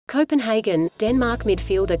Copenhagen, Denmark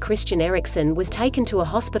midfielder Christian Eriksen was taken to a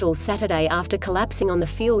hospital Saturday after collapsing on the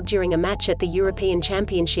field during a match at the European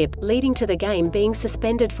Championship, leading to the game being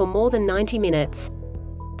suspended for more than 90 minutes.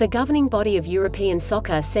 The governing body of European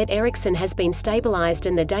soccer said Eriksen has been stabilized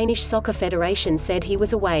and the Danish Soccer Federation said he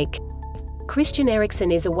was awake. Christian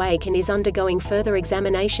Eriksen is awake and is undergoing further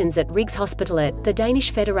examinations at Rigshospitalet, the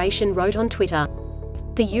Danish Federation wrote on Twitter.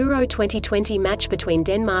 The Euro 2020 match between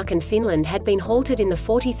Denmark and Finland had been halted in the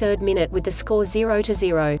 43rd minute with the score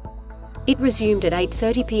 0-0. It resumed at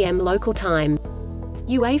 8:30 p.m. local time.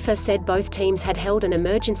 UEFA said both teams had held an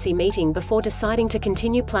emergency meeting before deciding to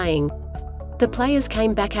continue playing. The players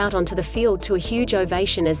came back out onto the field to a huge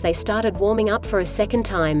ovation as they started warming up for a second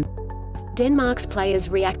time. Denmark's players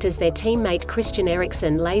react as their teammate Christian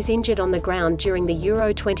Eriksen lays injured on the ground during the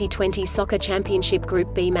Euro 2020 Soccer Championship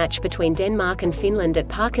Group B match between Denmark and Finland at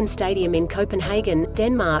Parken Stadium in Copenhagen,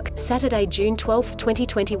 Denmark, Saturday, June 12,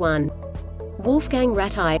 2021. Wolfgang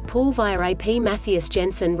Rattay, Paul via AP Mathias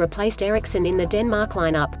Jensen replaced Eriksen in the Denmark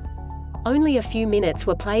lineup. Only a few minutes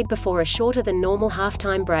were played before a shorter than normal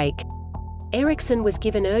halftime break. Eriksen was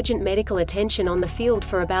given urgent medical attention on the field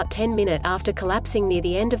for about 10 minutes after collapsing near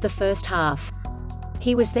the end of the first half.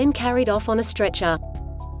 He was then carried off on a stretcher.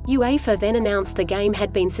 UEFA then announced the game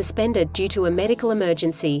had been suspended due to a medical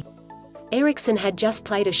emergency. Eriksen had just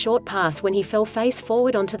played a short pass when he fell face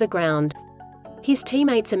forward onto the ground. His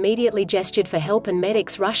teammates immediately gestured for help and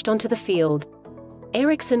medics rushed onto the field.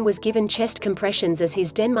 Eriksen was given chest compressions as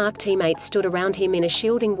his Denmark teammates stood around him in a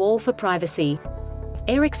shielding wall for privacy.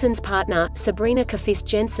 Eriksen's partner, Sabrina Kvist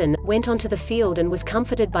Jensen, went onto the field and was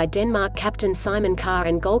comforted by Denmark captain Simon Kjær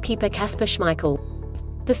and goalkeeper Kasper Schmeichel.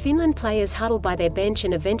 The Finland players huddled by their bench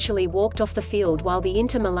and eventually walked off the field while the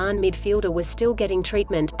Inter Milan midfielder was still getting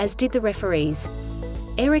treatment, as did the referees.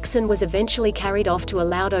 Eriksen was eventually carried off to a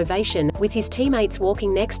loud ovation, with his teammates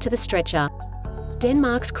walking next to the stretcher.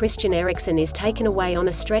 Denmark's Christian Eriksen is taken away on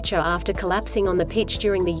a stretcher after collapsing on the pitch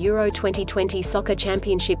during the Euro 2020 Soccer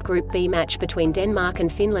Championship Group B match between Denmark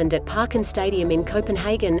and Finland at Parken Stadium in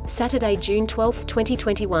Copenhagen, Saturday, June 12,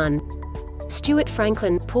 2021. Stuart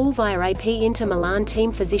Franklin, Paul via AP Inter Milan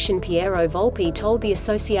team physician Piero Volpi told the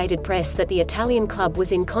Associated Press that the Italian club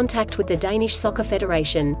was in contact with the Danish Soccer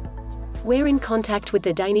Federation. "We're in contact with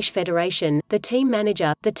the Danish Federation, the team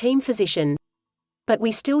manager, the team physician. But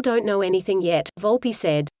we still don't know anything yet," Volpi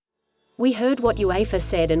said. "We heard what UEFA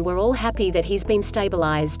said and we're all happy that he's been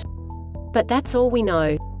stabilized. But that's all we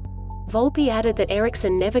know." Volpi added that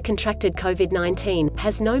Eriksen never contracted COVID-19,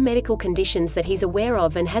 has no medical conditions that he's aware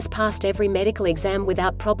of and has passed every medical exam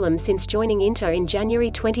without problem since joining Inter in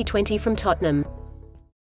January 2020 from Tottenham.